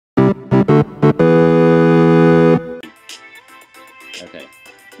Okay.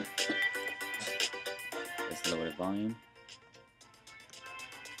 Let's lower the volume.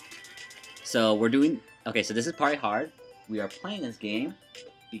 So we're doing... Okay, so this is Party Hard. We are playing this game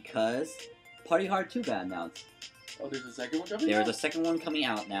because Party Hard 2 got announced. Oh, there's a second one coming out? There's a second one coming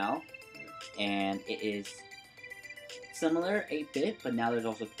out now. And it is similar 8-bit, but now there's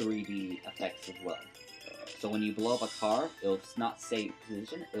also 3D effects as well. So when you blow up a car, it'll not stay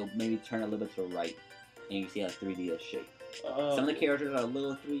position. It'll maybe turn a little bit to the right. And you can see a 3D-ish shape. Some of the characters are a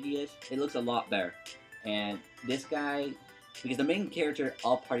little 3D-ish. It looks a lot better. And this guy, because the main character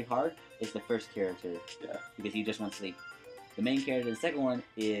of Party Hard is the first character. Yeah. Because he just wants sleep. The main character, the second one,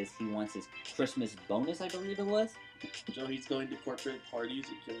 is he wants his Christmas bonus, I believe it was. So he's going to corporate parties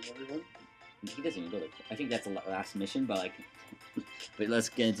and killing everyone? He doesn't even go there. I think that's the last mission, but like... But let's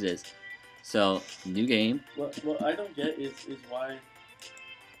get into this. So, new game. What I don't get is why...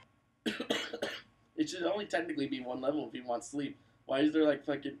 It should only technically be one level if he wants sleep. Why is there like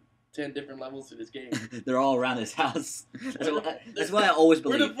fucking 10 different levels to this game? They're all around his house. That's what I always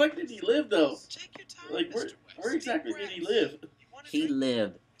believe. Where the fuck did he live though? Take your time, Like where exactly did he live? He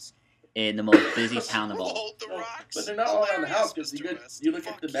lived in the most busy town of all. No, but they're not all around the house because you look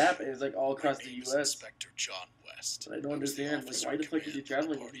at the map and it's like all across the U.S. But I don't understand. Like, why the fuck is he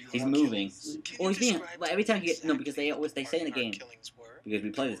traveling? He's moving. Well, he's being. Well, every time he gets because they say in the game, because we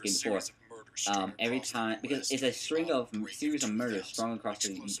played this game before. Every time, because it's a series of murders strung across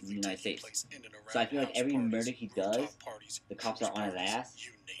the United States. So I feel like every murder he does, the cops are on his ass.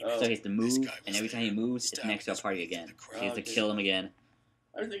 So he has to move, and every time he moves, it's next to a party again. So he has to kill him again.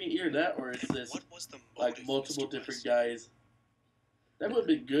 I was thinking either that or it's this, like, multiple different guys. That would have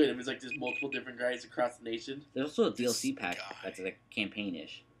been good if it's like just multiple different guys across the nation. There's also a DLC pack that's like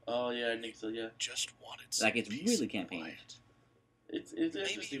campaign-ish. Oh yeah, I think so. Yeah. Like it's really campaign-ish. It's an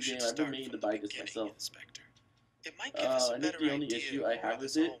interesting game. I've been meaning to buy this myself. I think the only issue I have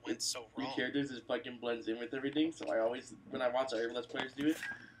with it, it's three characters, it fucking blends in with everything. So I always, when I watch other Let's Players do it,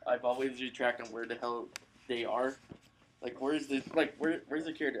 I've always lose track on where the hell they are. Like where's the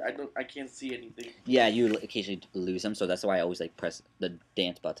character? I can't see anything. Yeah, you occasionally lose them, so that's why I always like press the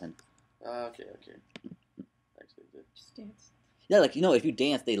dance button. Okay. Actually, good. Just dance. Yeah, like if you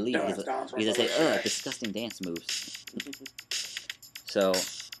dance, they leave because they say, "Ugh, disgusting dance moves." So. I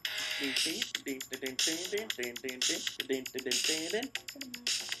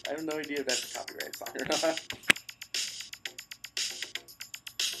have no idea if that's a copyright song or not.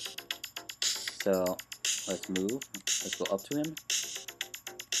 So, let's move. Let's go up to him.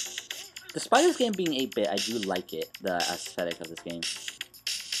 Despite this game being 8-bit, I do like it, the aesthetic of this game.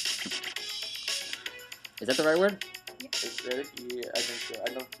 Is that the right word? Yeah. Aesthetic? Yeah, I think so. I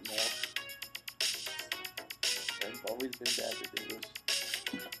don't know. I've always been bad with English.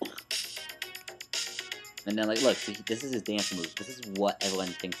 And then, like, look, see, this is his dance moves. This is what everyone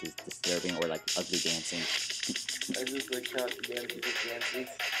thinks is disturbing or, like, ugly dancing. I just like how the dances.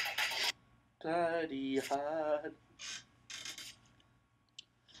 Party hard.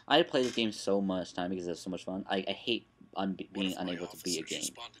 I play this game so much time because it's so much fun. I hate being unable to beat a game.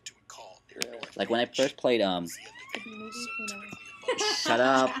 Like, when I first played, Shut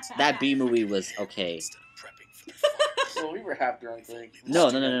up. That B movie was okay. Well, we were half drunk, like.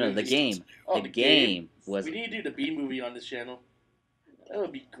 No. The game. Oh, the game was. We need to do the B movie on this channel. That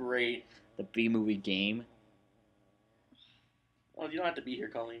would be great. The B movie game. Oh, you don't have to be here,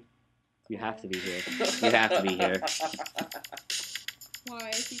 Colleen. You have to be here. You have to be here. Why?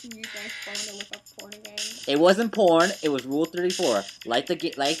 If you can use my phone to look up porn again. It wasn't porn. It was Rule 34. Like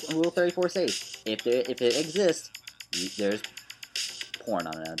Rule 34 says, if it exists, there's porn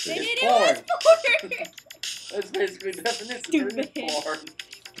on it. It was porn. That's basically the definition of porn.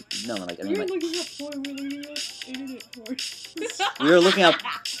 No, like I We mean, were like, looking up porn. We were looking up internet porn. we were looking up.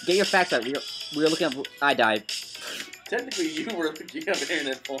 Get your facts out. We were looking up. I died. Technically, you were looking up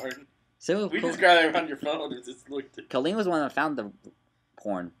internet porn. So We just got it on your phone and just looked at it. Colleen was the one that found the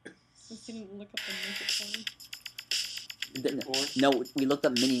porn. We didn't look up the naked porn. Porn? No, we looked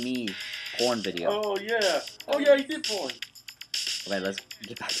up mini-me porn video. Oh yeah, he did porn. Okay, let's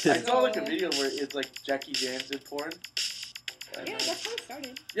get back to I this. saw like a video where it's like Jackie Chan did porn. Yeah, that's how it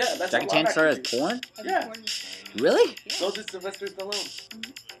started. Yeah, that's Jackie how Chan I'm started as actually- porn? Yeah. Porn started. Really? Yeah. So did Sylvester Stallone.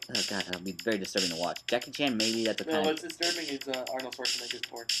 Oh god, that would be very disturbing to watch. Jackie Chan maybe at the No, time. what's disturbing is Arnold Schwarzenegger's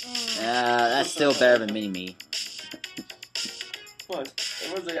porn. That's still better than mini-me. But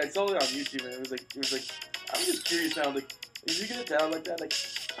it was like I saw it on YouTube and it was like I'm just curious now, like is you gonna tell like that? Like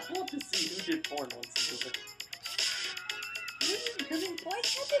I want to see who did porn once. It was like, Why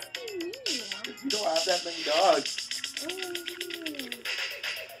can't this be me? if you don't have that many dogs.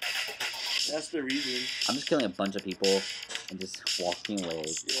 That's the reason. I'm just killing a bunch of people and just walking away.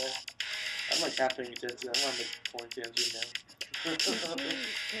 Yeah. I'm like half paying attention. I'm on the point tangent now.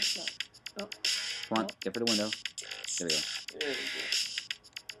 It's not. Oh. Come on, get for the window. There we go. There we go.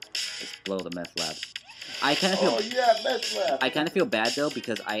 Let's blow the meth lab. I kind of feel. Oh yeah, meth lab. I kind of feel bad though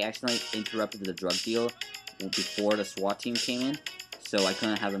because I accidentally interrupted the drug deal before the SWAT team came in, so I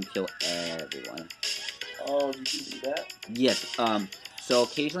couldn't have them kill everyone. Oh, you can do that? Yes. So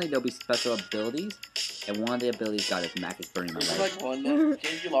occasionally there'll be special abilities, and one of the abilities got is Mac is burning my There's leg. like one.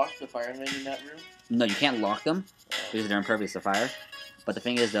 Can't you lock the firemen in that room? No, you can't lock them because they're impervious to fire. But the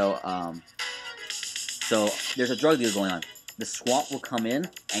thing is though, so there's a drug deal going on. The SWAT will come in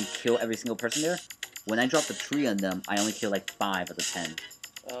and kill every single person there. When I drop the tree on them, I only kill like 5 of the 10.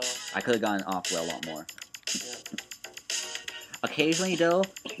 I could have gotten off with a lot more. Yeah. Occasionally, though,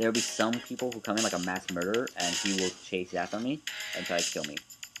 there'll be some people who come in like a mass murderer, and he will chase after me and try to kill me.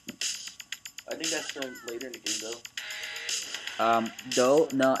 I think that's from later in the game, though.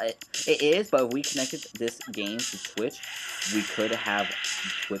 No, it is, but if we connected this game to Twitch, we could have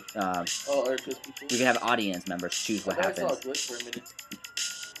Twitch, or Twitch people? we could have audience members choose what happens. I saw a glitch for a minute.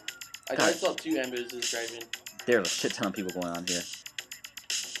 I saw 2 ambulances driving. There's a shit ton of people going on here.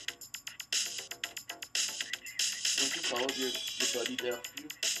 Don't you follow your buddy to help you?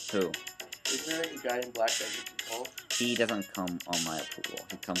 Who? Is there like a guy in black that you can call? He doesn't come on my approval.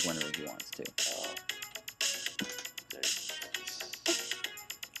 He comes whenever he wants to. Okay.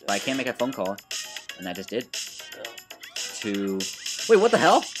 But I can't make a phone call, and I just did. No. To... Wait, what the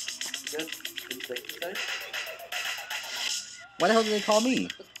hell? Yes, insecticide? Why the hell did they call me?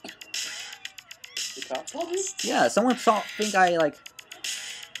 The cops called you? Yeah, someone think I, like...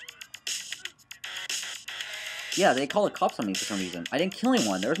 Yeah, they called the cops on me for some reason. I didn't kill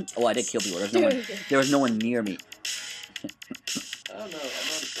anyone. Oh, I did kill people. There was no one near me. I don't know. I'm not a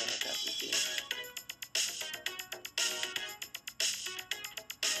fan of this game.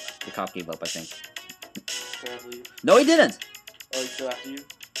 The cop gave up, I think. Probably. No, he didn't! Oh, he's still after you?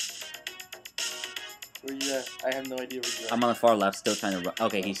 Where you at? I have no idea where you are. I'm on the far left, still trying to run.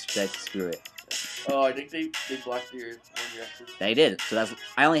 Okay, he said screw it. Oh, I think they blocked your exit. They did. So that's...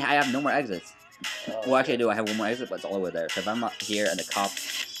 I have no more exits. Well, actually, I okay. do. I have one more exit, but it's all over there. So if I'm not here and the cop...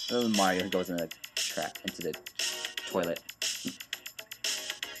 Little Mario goes in the into the toilet.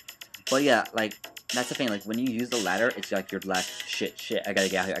 But yeah, like, that's the thing. Like, when you use the ladder, it's like your last shit, I gotta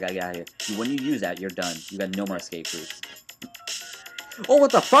get out here, When you use that, you're done. You got no more escape routes. Oh,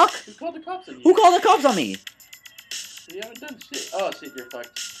 what the fuck? Who called the cops on you? Who called the cops on me? You haven't done shit. Oh, shit, you're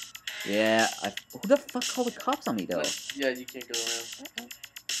fucked. Yeah, who the fuck called the cops on me, though? Yeah, you can't go around.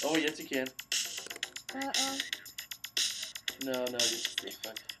 Oh, yes, you can. No, you're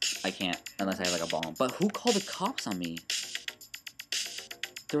fucked. I can't, unless I have, like, a bomb. But who called the cops on me?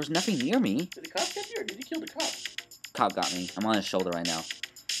 There was nothing near me. Did the cops get you, or did you kill the cop? Cop got me. I'm on his shoulder right now.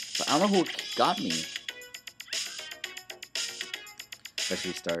 But I don't know who got me. Let's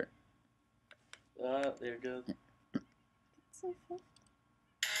restart. There it goes.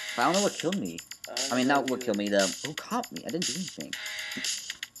 But I don't know what killed me. I mean, not what killed me, who caught me? I didn't do anything.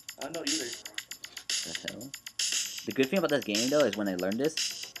 I don't know either. The hell? The good thing about this game, though, is when I learned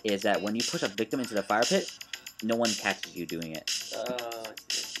this, is that when you push a victim into the fire pit, no one catches you doing it. I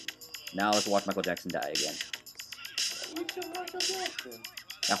see. Now let's watch Michael Jackson die again. You killed Michael Jackson.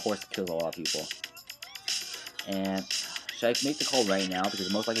 That horse kills a lot of people. And should I make the call right now? Because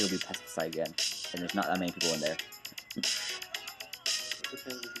most likely it'll be pesticide again. And there's not that many people in there.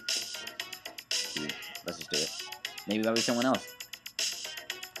 Dude, let's just do it. Maybe that'll be someone else.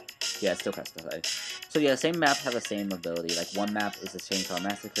 Yeah, it's still pesticide. So yeah, the same map have the same ability. Like, one map is the Chainsaw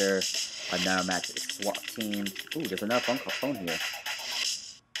Massacre, another map is SWAT Team. Ooh, there's another phone here.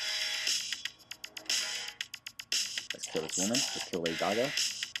 Let's kill this woman. Let's kill Lady Gaga.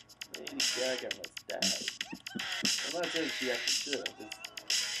 Lady Gaga must die. I'm not saying she actually should.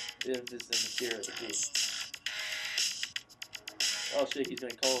 I'm just in the fear of the game. Oh shit, he's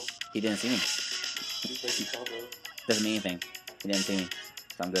gonna call. He didn't see me. He's like, he called though. Doesn't mean anything. He didn't see me.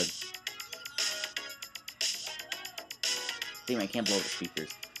 So I'm good. Damn, I can't blow up the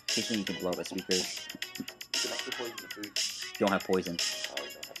speakers. Occasionally you can blow up the speakers. You can also poison the food. You don't have poison. Oh, you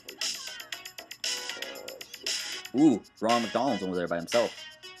don't have poison. Shit. Ooh, Ronald McDonald's over there by himself.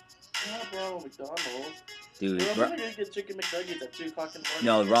 Not Ronald McDonald. Dude, I'm gonna get chicken McNuggets at 2 o'clock in the morning.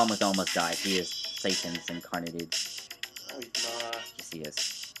 no, Ronald McDonald must die. He is Satan's incarnated. No, he's not. Yes, he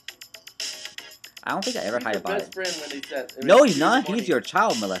is. I don't think I ever He's hide your about best it. friend when they said. No, he's not. He's your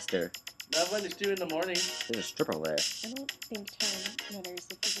child molester. Not when it's 2 in the morning. There's a stripper over there. I don't think time matters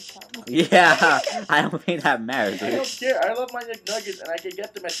if you just tell me. Yeah, I don't think that matters, I dude. don't care. I love my McNuggets, and I can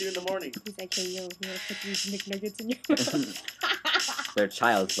get them at 2 in the morning. He's like, hey, yo, you want to put these McNuggets in your mouth? They're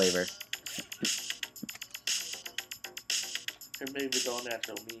child flavor. They're made with all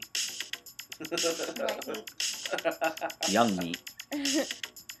natural meat. Young meat.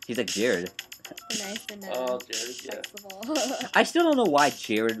 He's like Jared. Nice and Oh, Jared, yeah. flexible. I still don't know why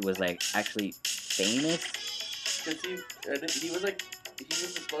Jared was like actually famous. Because he was the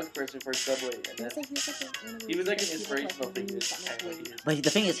spokesperson for Subway, and then he was like an inspirational figure. Kind of like But the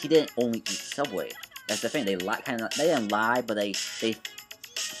thing is, he didn't only eat Subway. That's the thing. They didn't lie, but they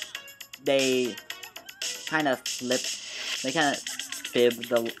kind of flipped. They kind of fibbed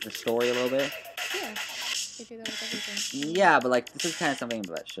the story a little bit. Yeah. They do that with everything. Yeah, but like this is kind of something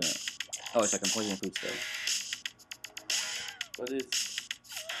that shouldn't. Oh, it's like I'm poisoning food still. But it's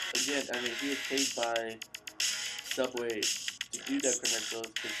again. I mean, he was paid by Subway to do that commercials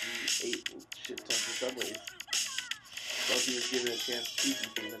because he ate shit tons of Subways. So he was given a chance to be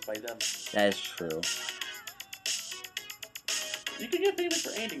famous by them. That is true. You can get famous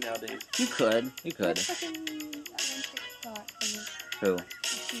for anything nowadays. You could. You could. Who?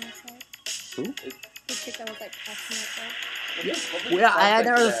 Who? The chick that was like passing outside. Yeah, I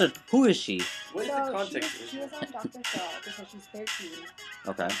never listened. Who is she? What is So the context? she was on Dr. Phil because she's 13.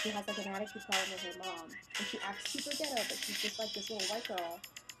 Okay. She has like an attitude problem with her mom. And she acts super ghetto, but she's just like this little white girl.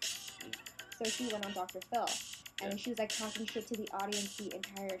 So she went on Dr. Phil. And she was like talking shit to the audience the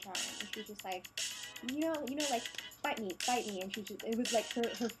entire time. And she was just like, you know, like, bite me. And she just, it was like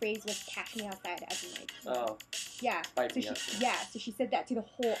her phrase was catch me outside, as in like, Oh. Yeah. Bite so me she, outside. yeah, so she said that to the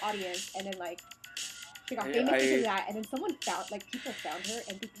whole audience, and then like, she got famous because of that, and then people found her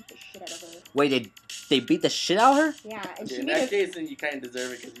and they beat the shit out of her. Wait, they beat the shit out of her? Yeah, and Yeah, she in made that case, then you kind of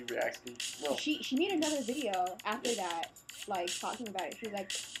deserve it because you were asking. Well, she made another video after that, like talking about it. She was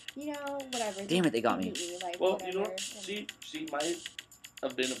like, you know, whatever. Damn it, they got me. Like, well, whatever. you know, And she might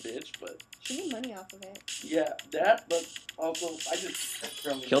have been a bitch, but she made money off of it. yeah, that. But also, I just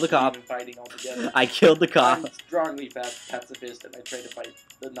strongly Kill the believe cop. in fighting altogether. I killed the cop. I'm strongly pacifist, and I try to fight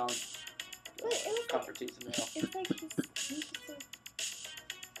the But it was confrontation now. It's like he's just so.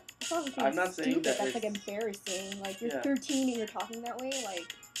 It's obviously I'm not saying stupid. that That's like it's- embarrassing. Like you're Yeah. 13 and you're talking that way.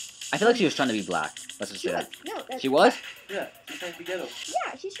 Like I feel like she was trying to be black. Let's just she say was. that. No, that's, She was? Yeah, she's trying to be ghetto.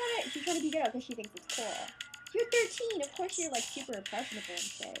 Yeah, she's trying to be ghetto because she thinks it's cool. You're 13. Of course, you're like super impressionable and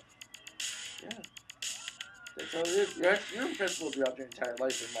shit. Yeah. That's how it is. You're impressible throughout your entire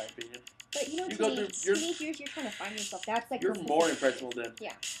life, in my opinion. But you know, You go teenage years, you're trying to find yourself. That's like You're the- more impressible than.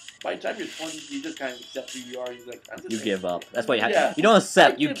 Yeah. By the time you're 20, you just kind of accept who you are. You're like, I'm just You give up. That's why you have. Yeah. You don't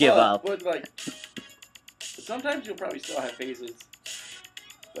accept. I You give up. But like, sometimes you'll probably still have phases.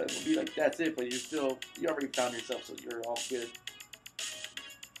 But it'll be like, that's it. But you already found yourself, so you're all good.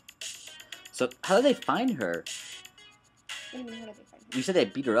 So how did they find her? What do you mean? How did they find her? You said they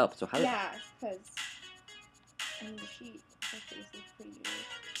beat her up. So how did? Yeah, because I mean, her face is pretty unique.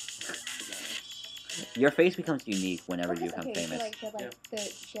 To be honest. Your face becomes unique whenever you Because, become okay,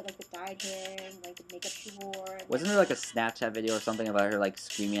 famous. she had like the dyed hair and like the makeup she wore. And, Wasn't there like a Snapchat video or something about her like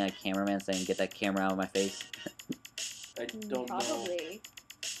screaming at a cameraman saying, "Get that camera out of my face"? I don't know. Probably.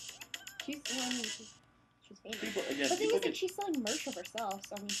 She's famous. People, again, But the thing people is, get. like, she's selling merch of herself,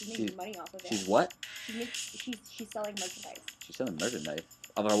 so I mean, she's making She's- money off of it. She's what? She's selling merchandise. She's selling merchandise.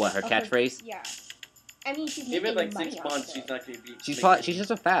 Of her what? Her Of catchphrase? Yeah. I mean, she's Give making it like money 6 off months, of she's it. not going to be. She's making probably, she's it.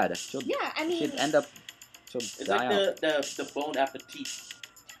 just a fad. She'll Yeah, I mean, she'll end up. She'll It's die like out. the Bon Appetit.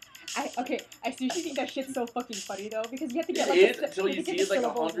 I seriously think that shit's so fucking funny though, because you have to get It like is the, until you you have to see get it the like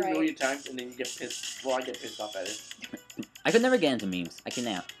syllables 100 right. million times, and then you get pissed. Well, I get pissed off at it. I could never get into memes. I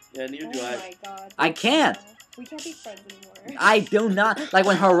cannot. Yeah, neither Oh do I. my god. I can't. We can't be friends anymore. I do not like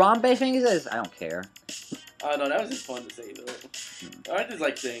when Harambe thing says. I don't care. Oh no, that was just fun to say though. I just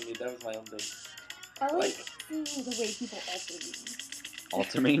like saying it. That was my own thing. I like seeing the way people alter memes.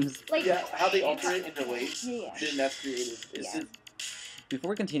 Alter memes. Like, Yeah, how they alter it into ways. Yeah. Then that's creative. It's Yeah. just Before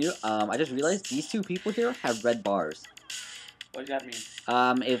we continue, I just realized these two people here have red bars. what does that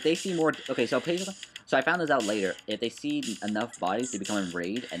mean? If they see more, okay, so so I found this out later. If they see enough bodies, they become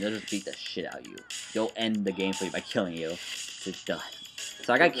enraged, and they'll just beat the shit out of you. They'll end the game for you by killing you. It's done.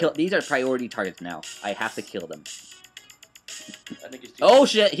 So I got killed. These are priority targets now. I have to kill them. I think it's too. Oh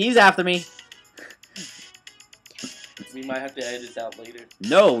shit, he's after me. We might have to edit this out later.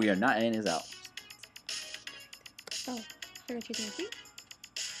 No, we are not ending this out. Oh, you're gonna choose a movie?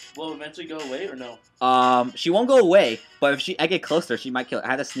 Will it eventually go away or no? She won't go away, but if I get closer, she might kill. I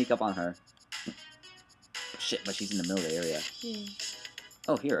had to sneak up on her. Shit, but she's in the middle of the area.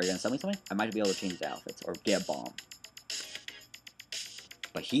 Oh, here, are you gonna sell me something? I might be able to change the outfits or get a bomb.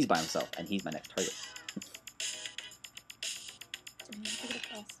 But he's by himself, and he's my next target.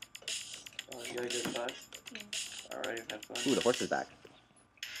 Oh, you gotta get fast? Yeah. Alright, have fun. Ooh, the horse is back.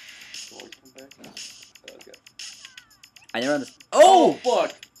 The horse come back? Okay. I never understood. Oh!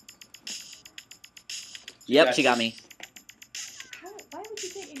 Fuck! Yep, she got me. Why would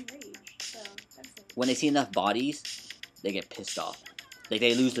you get enraged? So, that's it. When they see enough bodies, they get pissed off. Like,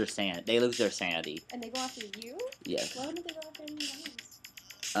 they lose their sanity. And they go after you? Yes. Why wouldn't they go after anyone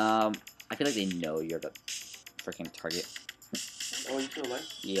else? I feel like they know you're the freaking target. Oh, you still alive?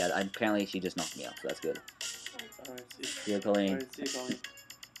 Yeah, apparently she just knocked me out, so that's good. Alright, see. See you, Colleen. Alright, see you, Colleen.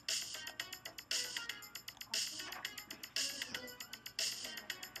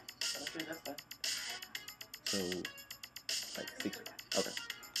 Okay, that's fine. So, like 6. Okay.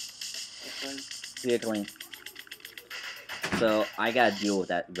 That's fine. See you, Colleen. So, I gotta deal with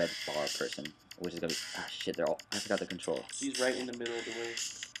that red bar person, which is gonna be. Ah, shit, they're all. I forgot the control. She's right in the middle of the way.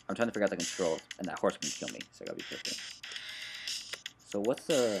 I'm trying to figure out the control, and that horse can kill me, so I gotta be careful. So, what's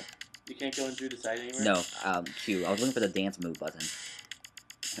the. You can't go in through the side anywhere? No, Q. I was looking for the dance move button.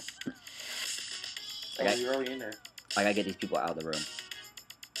 Oh, you're already in there. I gotta get these people out of the room.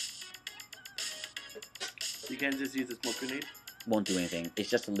 You can't just use a smoke grenade? Won't do anything. It's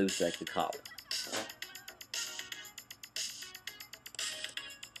just to lose, like, the cop. Oh.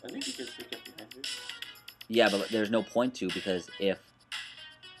 I think you can sneak up behind you. Yeah, but there's no point to, because if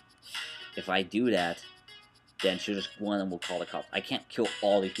I do that, then she'll just one of them will call the cops. I can't kill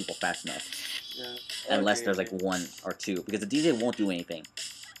all these people fast enough. Yeah. Unless there's like 1 or 2, because the DJ won't do anything.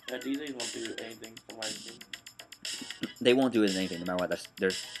 Yeah, DJs won't do anything from my opinion. They won't do anything no matter what.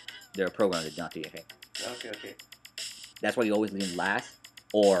 They're programmed to not do anything. Okay. That's why you always leave last,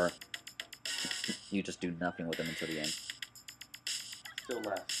 or you just do nothing with them until the end. Still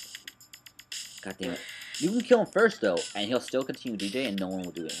last. God damn it. You can kill him first though, and he'll still continue DJ and no one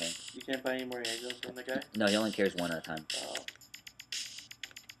will do anything. You can't buy any more angels from the guy? No, he only carries 1 at a time. Oh.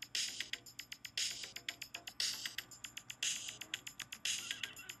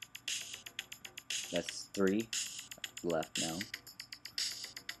 That's 3 left now.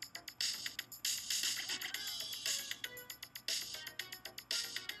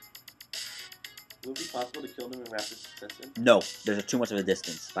 Would it be possible to kill them in rapid succession? No, there's too much of a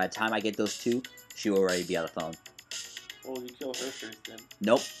distance. By the time I get those 2, she will already be out of the phone. Well, you kill her first then.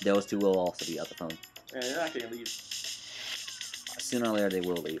 Nope, those 2 will also be out the phone. Yeah, they're not gonna leave. Sooner or later they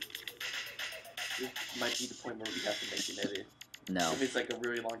will leave. This might be the point where we have to make an edit. No. If it's like a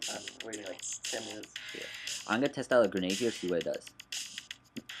really long time, waiting like 10 minutes. Yeah. I'm gonna test out a grenade here, see what it does.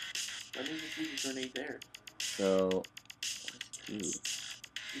 Why didn't you just use a grenade there? So,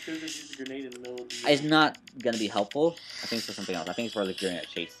 You could have just used a grenade in the middle of the... it's not gonna be helpful. I think it's for something else. I think it's for like during a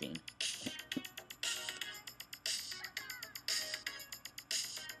chase scene.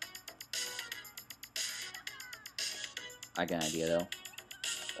 I got an idea though.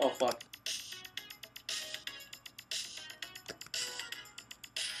 Oh, fuck.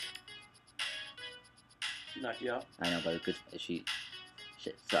 She knocked you out? I know, but it could. Shit.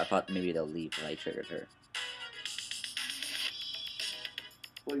 So I thought maybe they'll leave when I triggered her.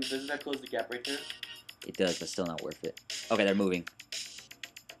 Wait, doesn't that close the gap right there? It does, but still not worth it. Okay, they're moving.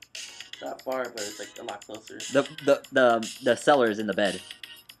 Not far, but it's like a lot closer. The seller is in the bed.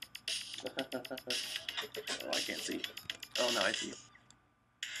 Oh, I can't see. Oh, no, I see.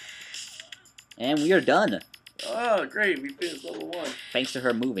 And we are done. Oh, great. We finished level 1. Thanks to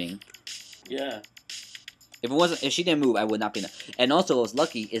her moving. Yeah. If she didn't move, I would not be. And also, what was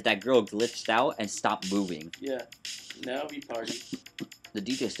lucky is that girl glitched out and stopped moving. Yeah. Now we party. The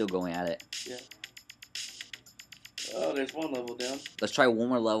DJ's still going at it. Yeah. Oh, there's 1 level down. Let's try 1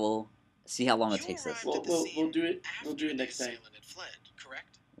 more level. See how long it takes us. We'll do it. We'll do it next time.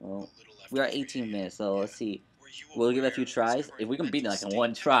 Well, we are 18 minutes, so let's see. We'll give it a few tries. If we can beat it like in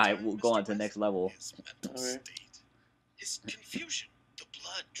 1 try, we'll go on to the next level. Alright.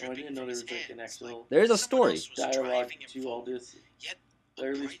 Oh, I didn't know there was like an actual There is a story. dialogue to all this. The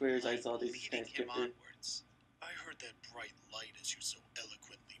early squares I saw this kind of skipped it. I heard that bright light, as you so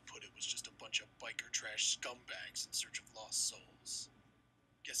eloquently put it, was just a bunch of biker trash scumbags in search of lost souls.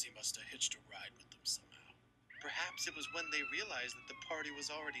 Guess he must have hitched a ride with them somehow. Perhaps it was when they realized that the party was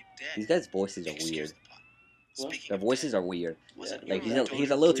already dead. These guys' voices are Excuse weird. the pun. What? Speaking Their of voices dead, are weird. wasn't Yeah, Like, your he's a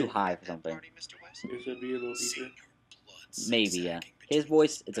daughter little too at high for that something. party, Mr. West? It should be a little Seeing deeper. her blood Maybe, yeah. zigzagging His between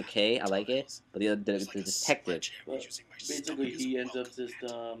voice, his it's okay, I like it. eyebrows. But the It was like a detective, sledgehammer But using my basically, stomach as he a ends welcome. up just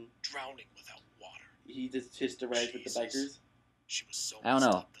Drowning without water. he just hitched a ride with the bikers. She was so I don't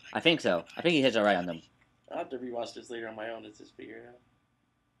messed know. up that I think so. couldn't I think he hits it right on them. I'll have to rewatch this later on my own and just figure it out.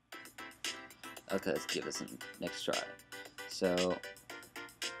 Okay, let's give this a next try. So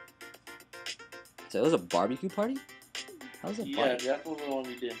it was a barbecue party? How was it? Yeah, that was the one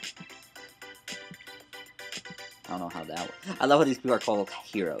we did. I don't know how that works. I love how these people are called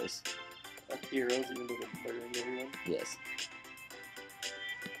heroes. Heroes, even though they're murdering everyone. Yes.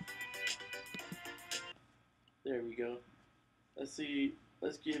 There we go. Let's see.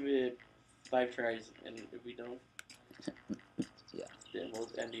 Let's give it 5 tries, and if we don't, yeah, then we'll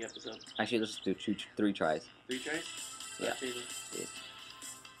end the episode. Actually, let's do 3 tries. 3 tries? Yeah. Okay, Yes.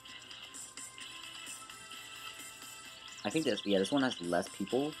 I think this one has less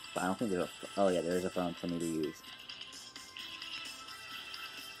people, but I don't think there's a. Oh yeah, there is a phone for me to use.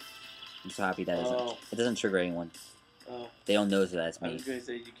 I'm so happy that it doesn't trigger anyone. Oh. They don't know that that's me. I was gonna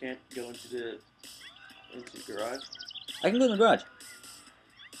say you can't go into the garage. I can go in the garage.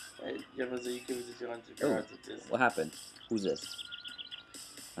 Yeah, but you can just go into the garage. What happened? Who's this?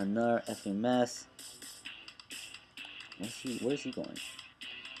 Another effing mess. Where is he going?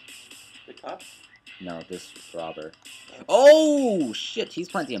 The cop? No, this robber. Oh shit! He's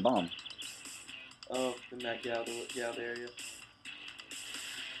planting a bomb. Oh, in that gal area.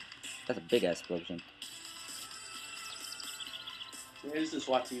 That's a big ass explosion. Here's the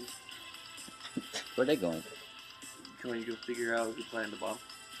SWAT team. Where are they going? Going to go figure out who planted the bomb.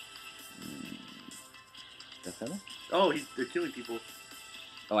 The fella? Oh, they're killing people.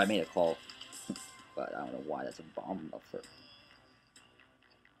 Oh, I made a call, but I don't know why that's a bomb up there.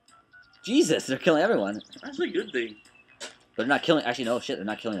 Jesus, they're killing everyone. That's a good thing. They're not killing. Actually, no shit. They're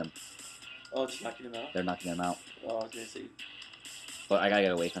not killing them. Oh, just knocking them out. They're knocking them out. Oh, I was gonna say. But I gotta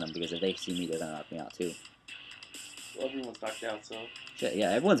get away from them because if they see me, they're gonna knock me out too. Well, everyone's knocked out, so. Shit,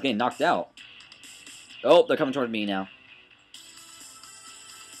 yeah, everyone's getting knocked out. Oh, they're coming towards me now.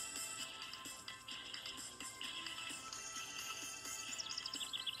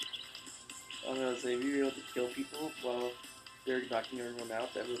 I'm gonna say, if you're able to kill people while they're knocking everyone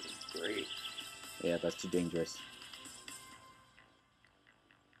out, that would be great. Yeah, that's too dangerous.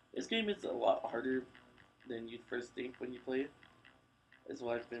 This game is a lot harder than you'd first think when you play it, is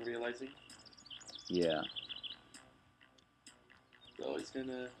what I've been realizing. Yeah. So it's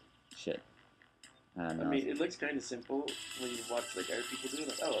gonna... Shit. I mean, it looks kind of simple when you watch like other people do it.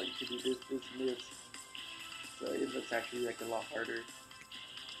 Like, oh, you can do this, this, and this. So it looks actually like a lot harder.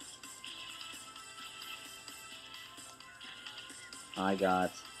 I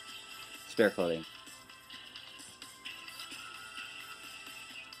got spare clothing.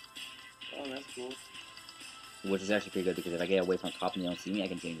 Oh, that's cool. Which is actually pretty good because if I get away from the cop and they don't see me, I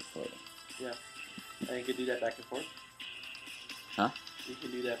can change his clothing. Yeah. And you can do that back and forth? Huh? You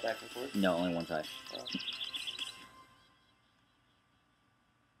can do that back and forth? No, only one try. Oh.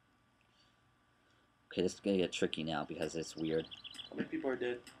 Okay, this is gonna get tricky now because it's weird. How many people are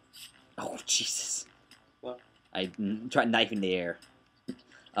dead? Oh, Jesus. What? I tried knife in the air.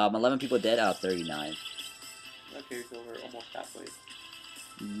 11 people dead out of 39. Okay, so we're almost halfway.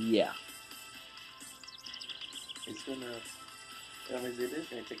 Yeah. It's gonna... It is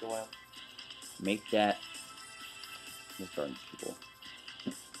gonna take a while. Make that... Let's burn these people.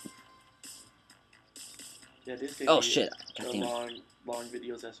 Yeah, this could Oh, be shit. a God damn it. long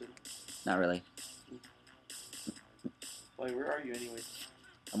video session. Not really. Wait, where are you anyway?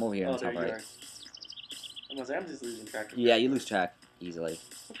 I'm over here on Oh, there top you right. are. I'm just losing track of Yeah, you lose track easily.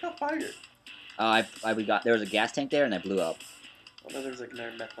 Look how fire. There was a gas tank there and I blew up. I thought there was like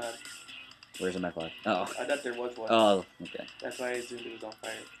another meth lab. Where's the meth lab? Oh. I thought there was one. Oh, okay. That's why I assumed it was on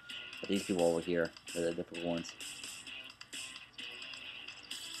fire. But these people over here are the different ones.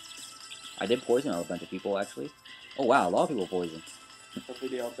 I did poison a bunch of people, actually. Oh, wow, a lot of people poisoned.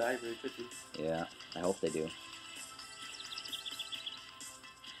 Hopefully they all die very quickly. Yeah, I hope they do.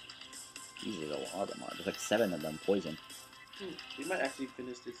 Jesus, a lot of them are. There's like 7 of them poisoned. We might actually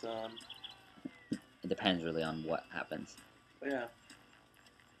finish this, It depends really on what happens. Oh, yeah.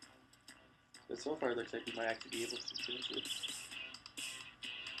 But so far it looks like we might actually be able to finish it.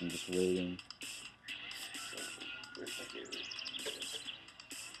 I'm just waiting. Where's my favorite?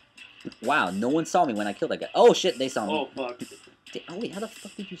 Wow, no one saw me when I killed that guy. Oh shit, they saw me. Oh, fuck. Oh wait, how the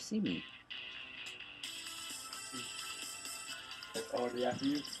fuck did you see me? Oh, are they after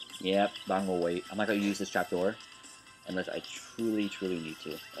you? Yep, but I'm gonna wait. I'm not gonna use this trapdoor unless I truly need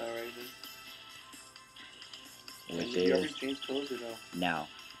to. Alright then. Which Did you already is change clothes or no? now.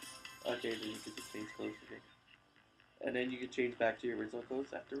 Okay, then you can just change clothes again. And then you can change back to your original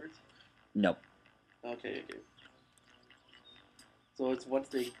clothes afterwards? Nope. Okay. So it's once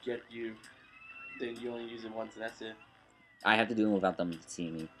they get you, then you only use it once and that's it. I have to do it without them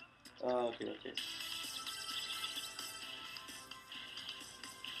seeing me. Oh, okay.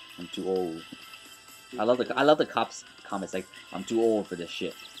 I'm too old. I love the cops comments like, I'm too old for this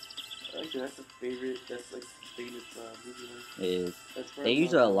shit. Actually, that's a favorite. That's like famous movie line. It is. That's They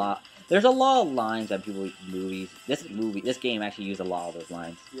use it a lot. There's a lot of lines that people use in movies. This game actually used a lot of those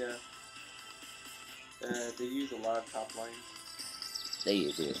lines. Yeah. They use a lot of top lines.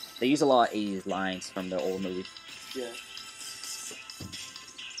 They do. They use a lot of 80s lines from their old movies. Yeah.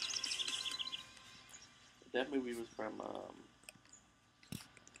 That movie was from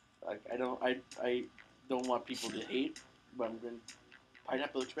like I don't want people to hate, but I'm going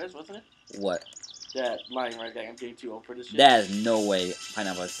Pineapple Express, wasn't it? What? That line right there. I'm getting too old for this shit. That is no way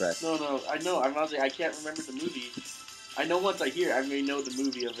Pineapple Express. No, I know. I'm not saying I can't remember the movie. I know once I hear it, I may know the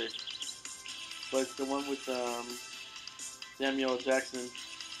movie of it. But it's the one with Samuel L. Jackson.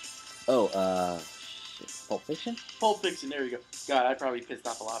 Oh, shit. Pulp Fiction? Pulp Fiction, there we go. God, I probably pissed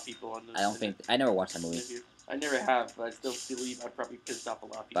off a lot of people on this. I never watched that movie. I never have, but I still believe I probably pissed off a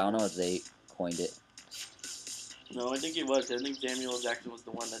lot of people. But I don't know if they coined it. No, I think it was. I think Samuel L. Jackson was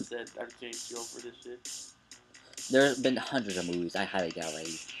the one that said, I'm changed too old for this shit. There's been hundreds of movies. I highly doubt that.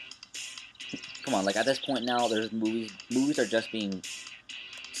 Come on, like at this point now, there's movies. Movies are just being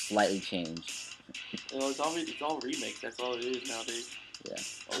slightly changed. You know, it's all remakes. That's all it is nowadays. Yeah.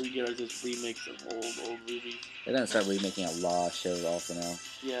 All you get are just remakes of old movies. They're gonna start remaking a lot of shows also now.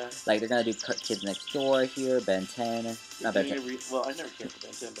 Yeah. Like they're gonna do Kids Next Door here, Ben 10. Not Ben 10. Well, I never cared for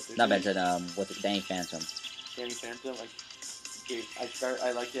Ben 10, but not Ben 10. What's it? Danny Phantom. Danny Phantom, like, okay,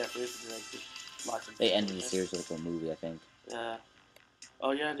 I liked it at first, and like just lots of. They ended the series with a movie, I think. Yeah.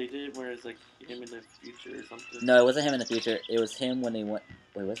 Oh yeah, they did. Where it's like him in the future or something. No, it wasn't him in the future. It was him when they went.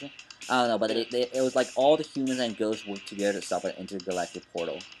 Wait, was it? I don't know, but it was like all the humans and ghosts worked together to stop an intergalactic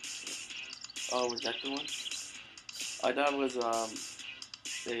portal. Oh, was that the one? I thought it was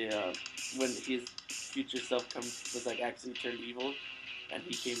when his future self was like actually turned evil, and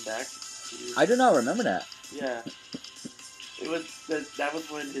he came back. I do not remember that. Yeah. It was that was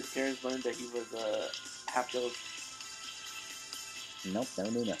when his parents learned that he was half ghost. Nope, never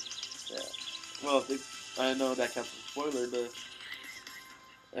knew that. Yeah. Well, I know that counts as a spoiler, but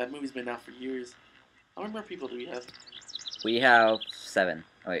that movie's been out for years. How many more people do we have? We have 7.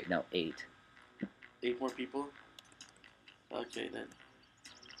 Oh, wait, no, 8. 8 more people? Okay, then.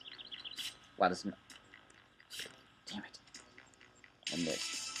 Wow, this is... Damn it. I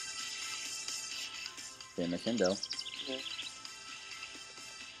missed. Didn't miss him, though. Yeah.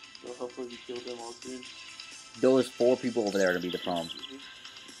 So hopefully we kill them all soon. Those 4 people over there are going to be the problem. Mm-hmm.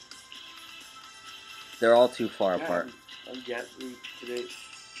 They're all too far apart. I'm gassy today.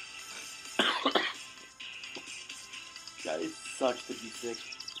 God, it sucks to be sick.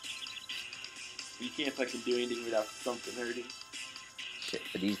 You can't fucking do anything without something hurting. Shit,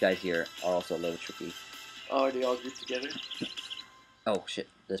 but these guys here are also a little tricky. Oh, are they all grouped together? Oh, shit.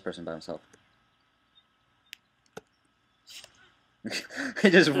 This person by himself. I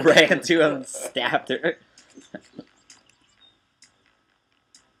just ran to him and stabbed her.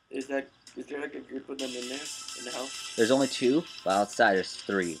 Is there like a group of them in there, in the house? There's only 2, but outside there's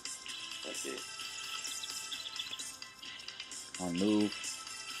 3. Okay. Come on, move.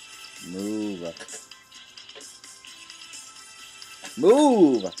 Move.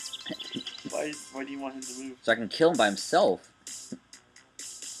 Move! Why do you want him to move? So I can kill him by himself.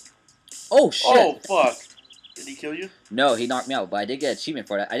 Oh, shit! Oh, fuck! Did he kill you? No, he knocked me out, but I did get an achievement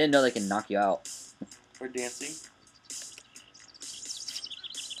for that. I didn't know they can knock you out. For dancing?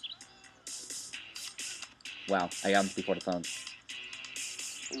 Wow, I got him before the phone.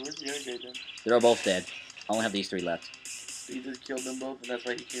 Wait, where's the other guy then? They're both dead. I only have these 3 left. So you just killed them both, and that's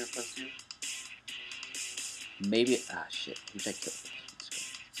why he came across you? Maybe... Ah, shit. Who should I kill?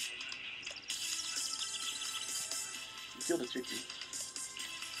 You killed a chicken.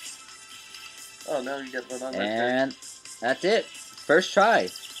 Oh, now you got one on that And that's it. First try.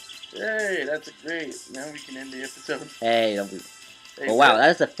 Hey, that's great. Now we can end the episode. Hey, don't be... Hey, Well, wow, that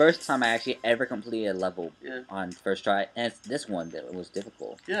is the first time I actually ever completed a level Yeah. on first try. And it's this one that was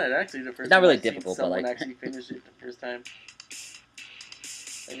difficult. Yeah, it actually the first It's not time really I've seen difficult, but, someone like- actually finish it the first time.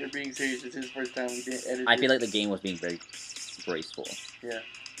 And you're being serious, it's his first time we didn't edit I it. feel like the game was being very graceful. Yeah.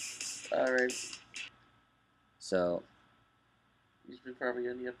 Alright. So, You should probably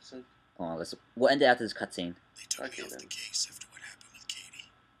end the episode. hold on, we'll end it after this cutscene. They took Okay, me off then. the case after what happened with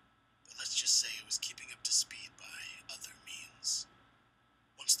Katie. But let's just say it was keeping up to speed by other means.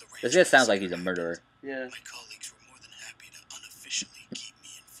 Once the This guy sounds like he's a murderer. Yeah. my colleagues were more than happy to unofficially keep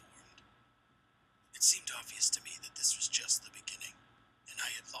me informed. It seemed obvious to me that this was just the beginning, and I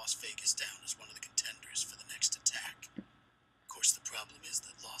had Las Vegas down as one of the contenders for the next attack. Of course, the problem is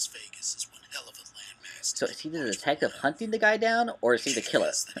that Las Vegas is one hell of a landmass. So is he the detective hunting the guy down, or is he the killer?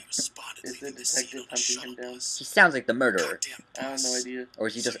 Is the detective hunting him down? He sounds like the murderer. I have no idea. Or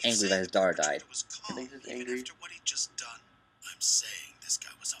is he just angry that his daughter died? I think he's angry. After what he'd just done, I'm saying this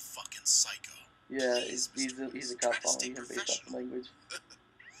guy was a fucking psycho. Yeah, he's a cop following him based off the language. You're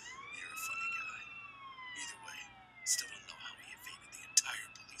a funny guy. Either way, still don't know how he evaded the entire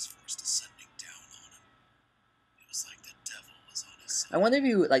police force descending down on him. It was like the devil was on his side. I wonder if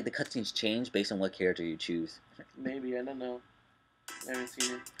you like the cutscenes change based on what character you choose. Maybe, I don't know. I haven't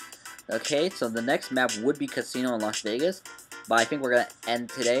seen it. Okay, so the next map would be Casino in Las Vegas, but I think we're gonna end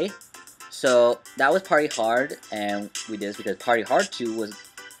today. So that was Party Hard, and we did this because Party Hard 2 was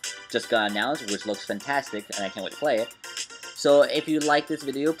just got announced, which looks fantastic, and I can't wait to play it. So if you like this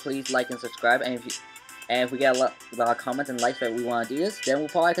video, please like and subscribe, and if we get a lot of comments and likes that we want to do this, then we'll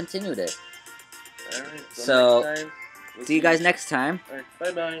probably continue this. Alright, So next time, see you guys next time. Alright,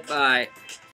 bye-bye. Bye.